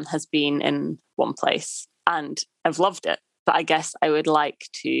I've done has been in one place and I've loved it. But I guess I would like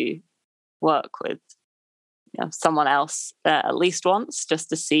to work with someone else at least once just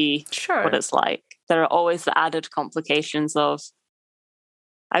to see what it's like. There are always the added complications of,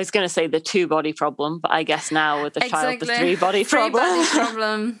 I was going to say the 2-body problem, but I guess now with the child, the 3-body problem. 3-body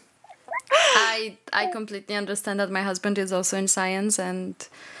problem. I completely understand that. My husband is also in science and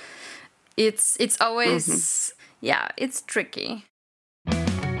it's always, it's tricky.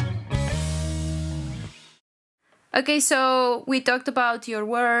 Okay, so we talked about your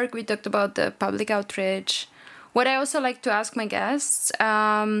work, we talked about the public outreach. What I also like to ask my guests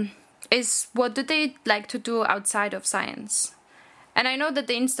is what do they like to do outside of science? And I know that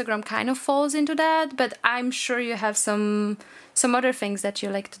the Instagram kind of falls into that, but I'm sure you have some other things that you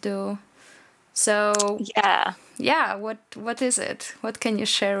like to do. So what is it? What can you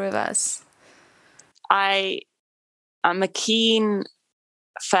share with us? I'm a keen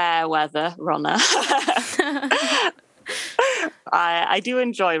fair weather runner. I do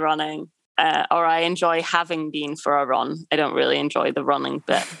enjoy running, or I enjoy having been for a run. I don't really enjoy the running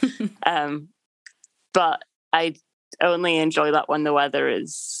bit, but I only enjoy that when the weather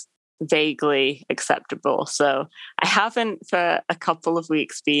is vaguely acceptable. So I haven't for a couple of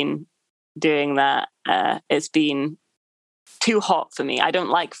weeks been doing that. It's been too hot for me. I don't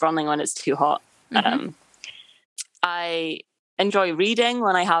like running when it's too hot. I enjoy reading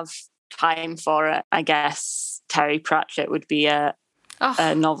when I have time for it. I guess Terry Pratchett would be a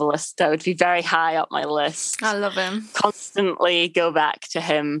novelist that would be very high up my list. I love him. Constantly go back to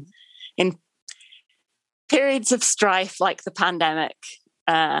him in periods of strife like the pandemic.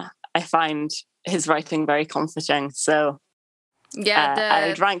 I find his writing very comforting. So I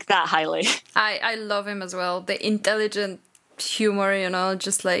would rank that highly. I love him as well. The intelligent humor,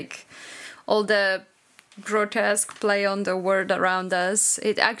 just like all the grotesque play on the word around us.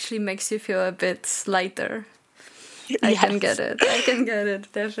 It actually makes you feel a bit lighter. I can get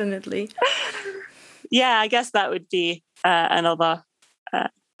it, definitely. Yeah, I guess that would be another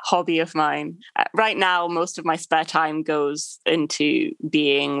hobby of mine. Right now, most of my spare time goes into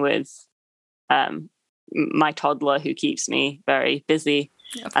being with my toddler, who keeps me very busy.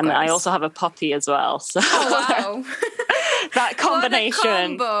 And I also have a puppy as well. So wow. That combination. What a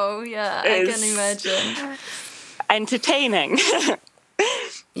combo. Yeah, I can imagine. Entertaining.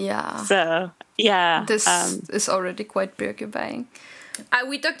 Yeah. So, yeah. This is already quite preoccupying.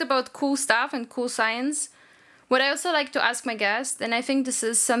 We talked about cool stuff and cool science. What I also like to ask my guests, and I think this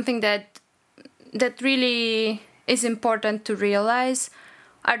is something that really is important to realize,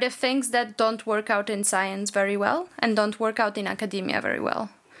 are the things that don't work out in science very well and don't work out in academia very well.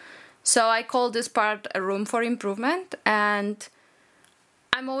 So I call this part a room for improvement, and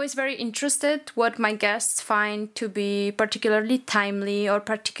I'm always very interested what my guests find to be particularly timely or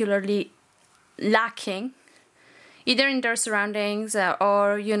particularly lacking, either in their surroundings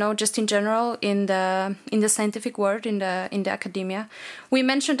or just in general in the scientific world, in the academia. We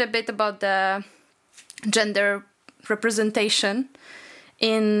mentioned a bit about the gender representation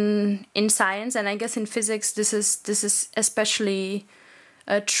in science, and I guess in physics this is especially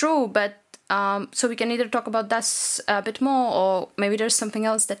true. But so we can either talk about this a bit more, or maybe there's something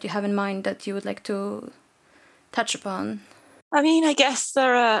else that you have in mind that you would like to touch upon. I mean, I guess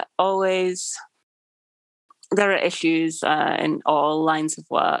there are issues in all lines of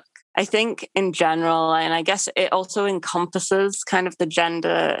work. I think in general, and I guess it also encompasses kind of the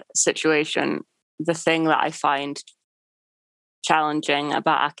gender situation, the thing that I find challenging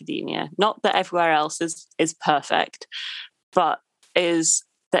about academia, not that everywhere else is perfect, but is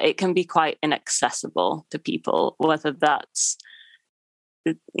that it can be quite inaccessible to people, whether that's,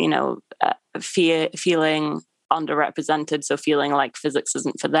 feeling underrepresented, so feeling like physics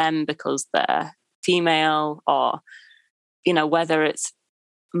isn't for them because they're female, or, whether it's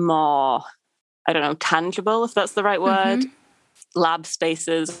more, I don't know, tangible, if that's the right word. Lab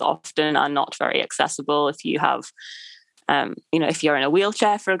spaces often are not very accessible. If you have, if you're in a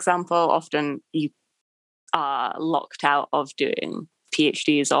wheelchair, for example, often you are locked out of doing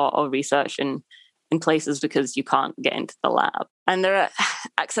PhDs or research in places because you can't get into the lab. And there are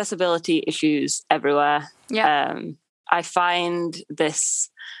accessibility issues everywhere. Yeah. I find this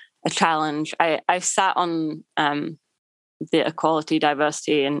a challenge. I've sat on the Equality,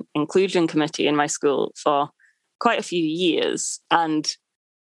 Diversity and Inclusion Committee in my school for quite a few years. And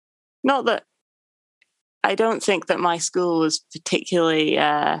not that I don't think that my school was particularly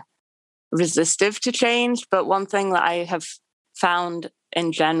resistive to change, but one thing that I have found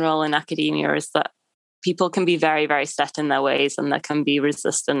in general in academia is that people can be very, very set in their ways, and there can be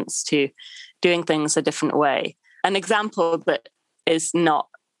resistance to doing things a different way. An example that is not,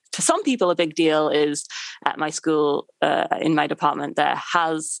 to some people, a big deal is at my school, in my department, there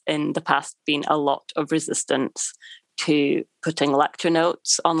has in the past been a lot of resistance to putting lecture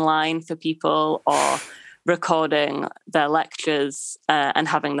notes online for people or recording their lectures and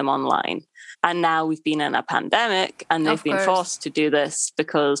having them online. And now we've been in a pandemic and they've been forced to do this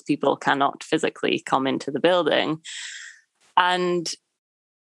because people cannot physically come into the building. And,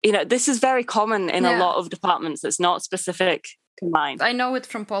 this is very common in a lot of departments. It's not specific to mine. I know it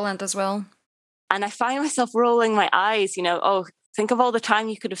from Poland as well. And I find myself rolling my eyes, think of all the time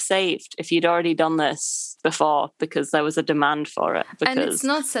you could have saved if you'd already done this before because there was a demand for it. And it's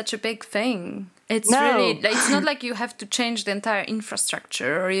not such a big thing. It's really, it's not like you have to change the entire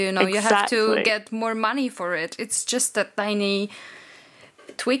infrastructure or, you have to get more money for it. It's just a tiny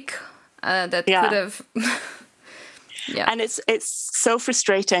tweak that could have... And it's so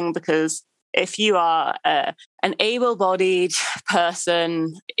frustrating because if you are an able-bodied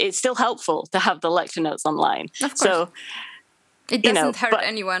person, it's still helpful to have the lecture notes online. Of course. So, it doesn't hurt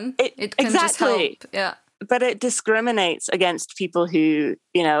anyone. It can just help. Yeah. but it discriminates against people who,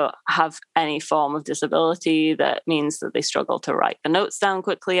 have any form of disability. That means that they struggle to write the notes down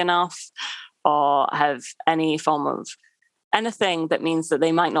quickly enough, or have any form of anything that means that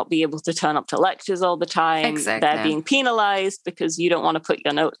they might not be able to turn up to lectures all the time. Exactly. They're being penalized because you don't want to put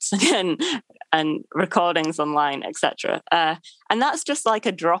your notes and recordings online, etc. And that's just like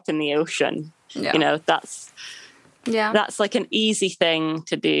a drop in the ocean. Yeah. That's like an easy thing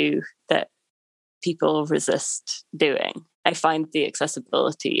to do that people resist doing. I find the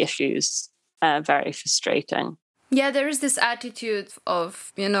accessibility issues very frustrating. Yeah, there is this attitude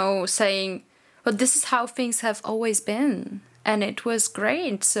of, saying, but this is how things have always been, and it was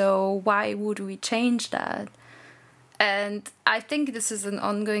great, so why would we change that? And I think this is an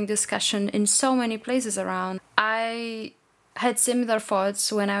ongoing discussion in so many places around. I had similar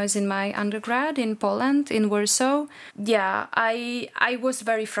thoughts when I was in my undergrad in Poland, in Warsaw. Yeah, I was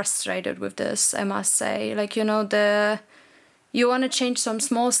very frustrated with this, I must say. Like, you want to change some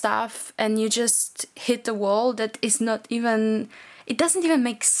small stuff and you just hit a wall that is not even... It doesn't even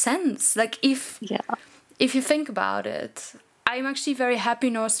make sense. Like, if you think about it, I'm actually very happy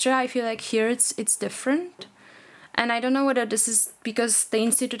in Austria. I feel like here it's different. And I don't know whether this is because the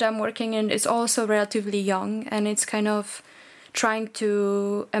institute I'm working in is also relatively young, and it's kind of trying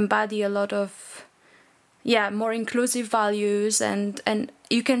to embody a lot of, more inclusive values. And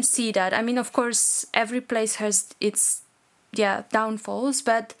you can see that. I mean, of course, every place has its, downfalls,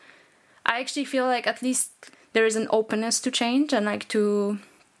 but I actually feel like at least there is an openness to change and like to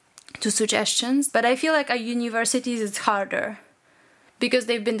suggestions. But I feel like at universities it's harder because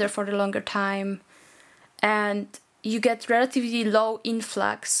they've been there for a longer time, and you get relatively low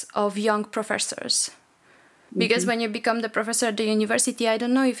influx of young professors. Because when you become the professor at the university, I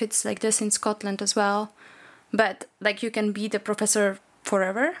don't know if it's like this in Scotland as well, but like you can be the professor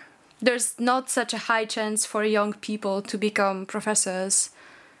forever. There's not such a high chance for young people to become professors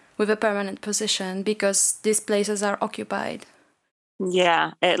with a permanent position because these places are occupied.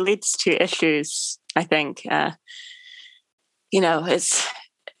 Yeah, it leads to issues, I think. It's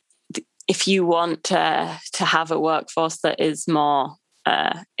if you want to have a workforce that is more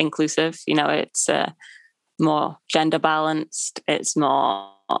inclusive, it's more gender balanced, it's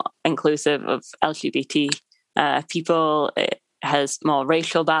more inclusive of LGBT people, it has more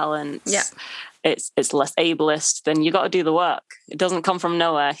racial balance. Yeah. It's less ableist, then you got to do the work. It doesn't come from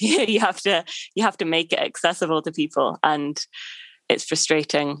nowhere. you have to make it accessible to people, and it's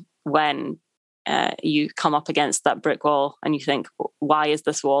frustrating when you come up against that brick wall and you think, why is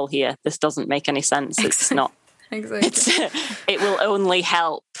this wall here? This doesn't make any sense. It's not. Exactly. It will only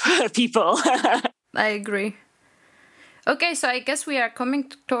help people. I agree. Okay, so I guess we are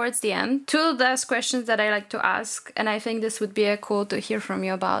coming towards the end. Two last questions that I like to ask, and I think this would be cool to hear from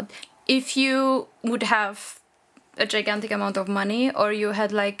you about. If you would have a gigantic amount of money, or you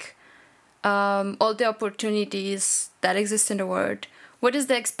had like all the opportunities that exist in the world, what is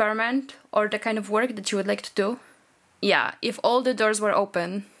the experiment or the kind of work that you would like to do? Yeah, if all the doors were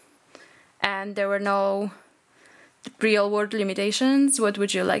open and there were no real world limitations, what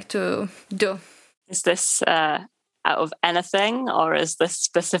would you like to do? Is this out of anything, or is this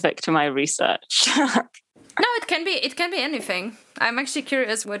specific to my research? No, it can be anything. I'm actually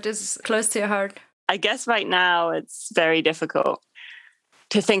curious what is close to your heart. I guess right now it's very difficult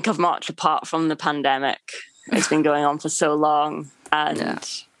to think of much apart from the pandemic. It's been going on for so long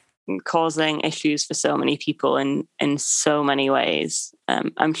and causing issues for so many people in so many ways.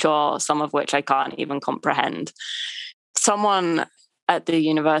 I'm sure some of which I can't even comprehend. Someone at the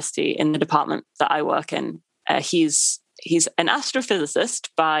university in the department that I work in, he's an astrophysicist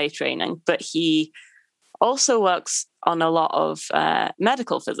by training, but he also works on a lot of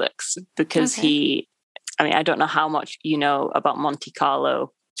medical physics because I don't know how much you know about Monte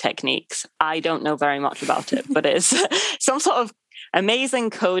Carlo techniques. I don't know very much about it, but it's some sort of amazing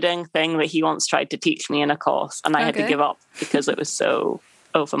coding thing that he once tried to teach me in a course, and I had to give up because it was so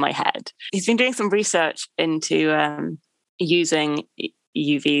over my head. He's been doing some research into using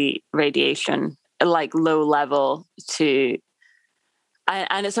UV radiation, like low level,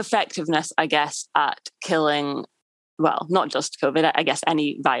 and its effectiveness, I guess, at killing, well, not just COVID, I guess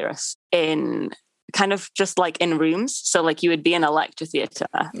any virus, in kind of just like in rooms. So like you would be in a lecture theatre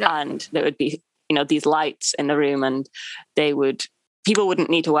and there would be, these lights in the room, and people wouldn't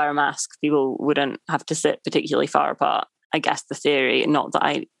need to wear a mask. People wouldn't have to sit particularly far apart. I guess the theory, not that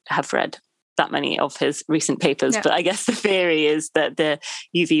I have read that many of his recent papers, but I guess the theory is that the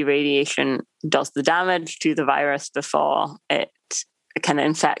UV radiation does the damage to the virus before it can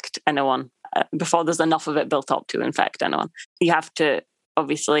infect anyone, before there's enough of it built up to infect anyone. You have to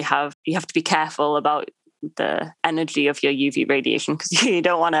obviously be careful about the energy of your UV radiation, because you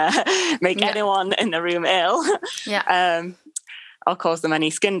don't want to make anyone in the room ill. Or cause them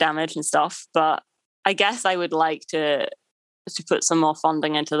any skin damage and stuff. But I guess I would like to put some more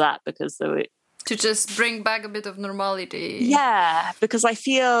funding into that, because to just bring back a bit of normality. Yeah, because I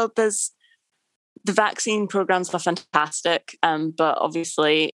feel the vaccine programs are fantastic, but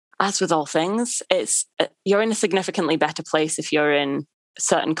obviously, as with all things, you're in a significantly better place if you're in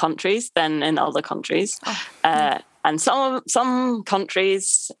certain countries than in other countries. And some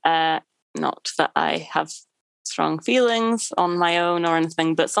countries, not that I have strong feelings on my own or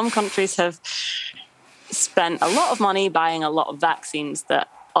anything, but some countries have spent a lot of money buying a lot of vaccines that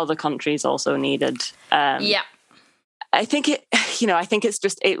other countries also needed. I think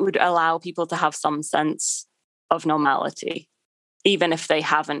it would allow people to have some sense of normality, even if they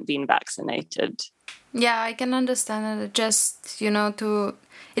haven't been vaccinated. Yeah, I can understand it. Just, it would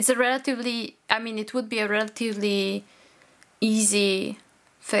be a relatively easy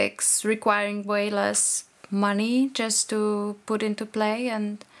fix, requiring way less money just to put into play.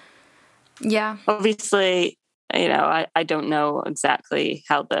 And obviously, I don't know exactly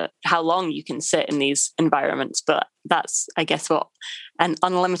how long you can sit in these environments, but that's, I guess, what an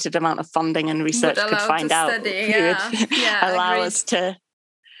unlimited amount of funding and research could find out. Allow us to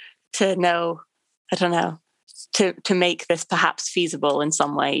know, I don't know, to make this perhaps feasible in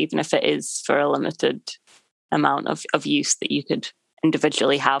some way, even if it is for a limited amount of use that you could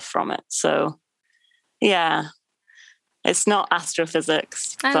individually have from it. So it's not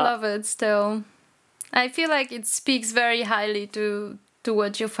astrophysics. I love it still. I feel like it speaks very highly to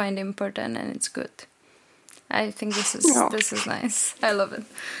what you find important, and it's good. I think this is nice. I love it.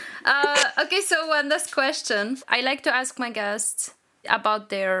 Okay, so one last question. I like to ask my guests about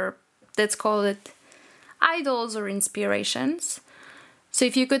their, let's call it, idols or inspirations. So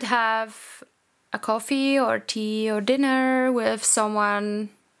if you could have a coffee or tea or dinner with someone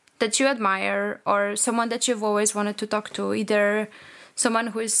that you admire or someone that you've always wanted to talk to, either someone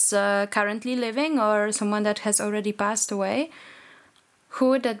who is currently living or someone that has already passed away, who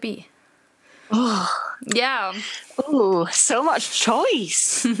would that be? So much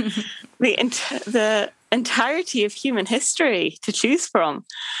choice. The entirety of human history to choose from.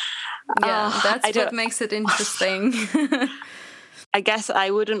 That's what makes it interesting. I guess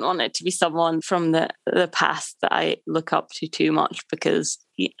I wouldn't want it to be someone from the past that I look up to too much, because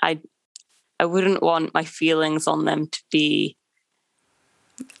I wouldn't want my feelings on them to be,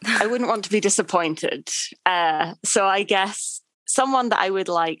 I wouldn't want to be disappointed. So I guess someone that I would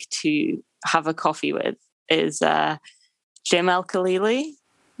like to have a coffee with is Jim Al-Khalili,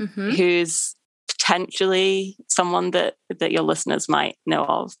 who's potentially someone that your listeners might know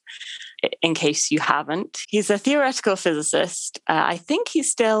of, in case you haven't. He's a theoretical physicist. I think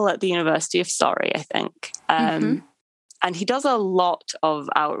he's still at the University of Surrey, I think. And he does a lot of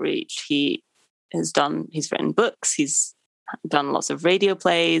outreach. He's written books, he's done lots of radio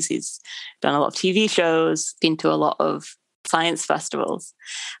plays, he's done a lot of TV shows, been to a lot of science festivals.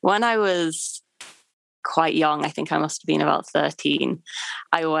 When I was quite young, I think I must have been about 13,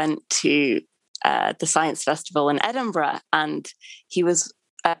 I went to the science festival in Edinburgh, and he was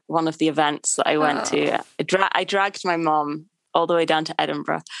at one of the events that I went to. I dragged my mom all the way down to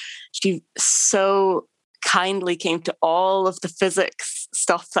Edinburgh. She so kindly came to all of the physics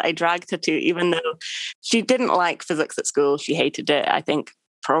stuff that I dragged her to, even though she didn't like physics at school. She hated it. I think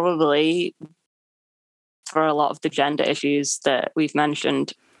probably for a lot of the gender issues that we've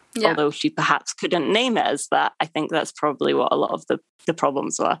mentioned, although she perhaps couldn't name it as that. I think that's probably what a lot of the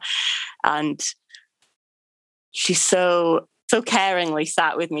problems were. And she so caringly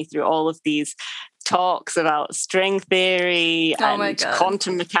sat with me through all of these talks about string theory and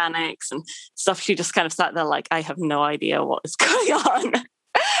quantum mechanics and stuff. She just kind of sat there like, I have no idea what is going on.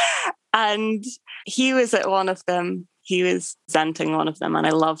 And he was at one of them. He was presenting one of them, and I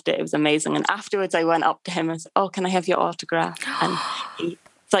loved it. It was amazing. And afterwards I went up to him and said, "Oh, can I have your autograph?" And he's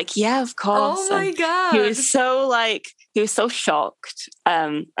like, "Yeah, of course." Oh my God. He was so shocked,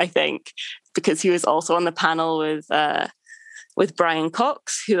 I think, because he was also on the panel with Brian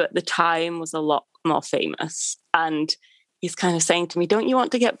Cox, who at the time was a lot more famous. And he's kind of saying to me, "Don't you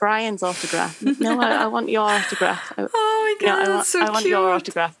want to get Brian's autograph?" No, I want your autograph. Oh my God, I want your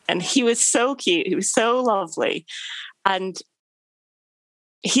autograph. And he was so cute. He was so lovely. And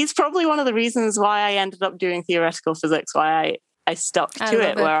he's probably one of the reasons why I ended up doing theoretical physics, why I stuck to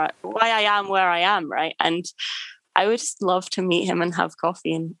it, why I am where I am, right? And I would just love to meet him and have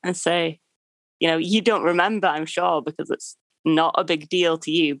coffee and say, you don't remember, I'm sure, because it's not a big deal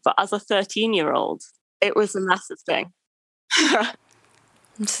to you. But as a 13-year-old, it was a massive thing.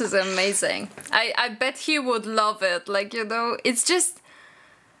 This is amazing. I bet he would love it. Like, it's just,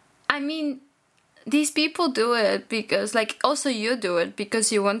 I mean, these people do it because, like, also you do it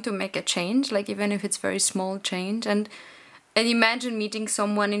because you want to make a change, like, even if it's very small change. And imagine meeting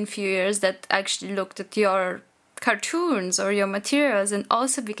someone in a few years that actually looked at your cartoons or your materials and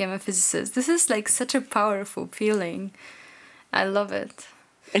also became a physicist. This is, like, such a powerful feeling. I love it.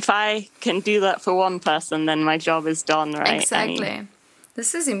 If I can do that for one person, then my job is done, right? Exactly.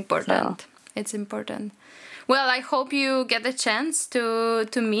 This is important. So. It's important. Well, I hope you get a chance to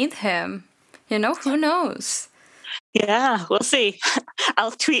meet him. Who knows? Yeah, we'll see.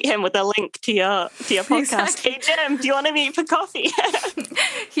 I'll tweet him with a link to your podcast. Exactly. Hey, Jim, do you want to meet for coffee?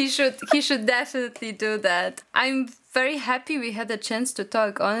 He should definitely do that. I'm very happy we had a chance to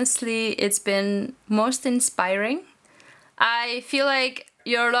talk. Honestly, it's been most inspiring. I feel like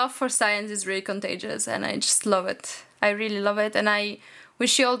your love for science is really contagious, and I just love it. I really love it, and I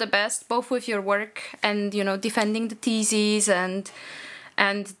wish you all the best, both with your work and, defending the theses and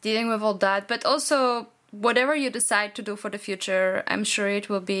dealing with all that, but also whatever you decide to do for the future, I'm sure it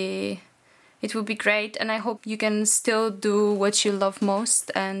will be great, and I hope you can still do what you love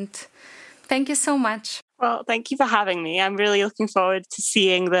most, and thank you so much. Well, thank you for having me. I'm really looking forward to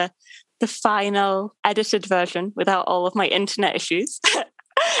seeing the final edited version without all of my internet issues.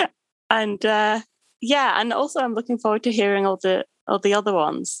 And and also I'm looking forward to hearing all the other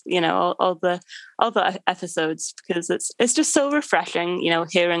ones, all the other episodes, because it's just so refreshing,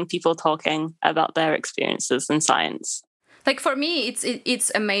 hearing people talking about their experiences in science. Like, for me,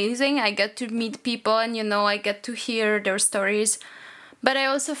 it's amazing. I get to meet people and, I get to hear their stories. But I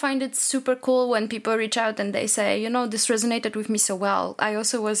also find it super cool when people reach out and they say, this resonated with me so well. I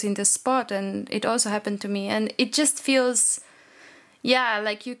also was in this spot and it also happened to me. And it just feels,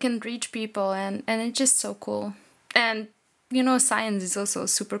 like you can reach people and it's just so cool. And, science is also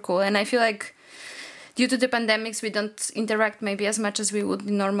super cool. And I feel like due to the pandemics, we don't interact maybe as much as we would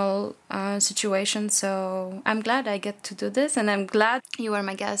in normal situations. So I'm glad I get to do this, and I'm glad you are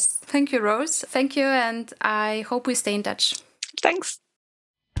my guest. Thank you, Rose. Thank you, and I hope we stay in touch. Thanks.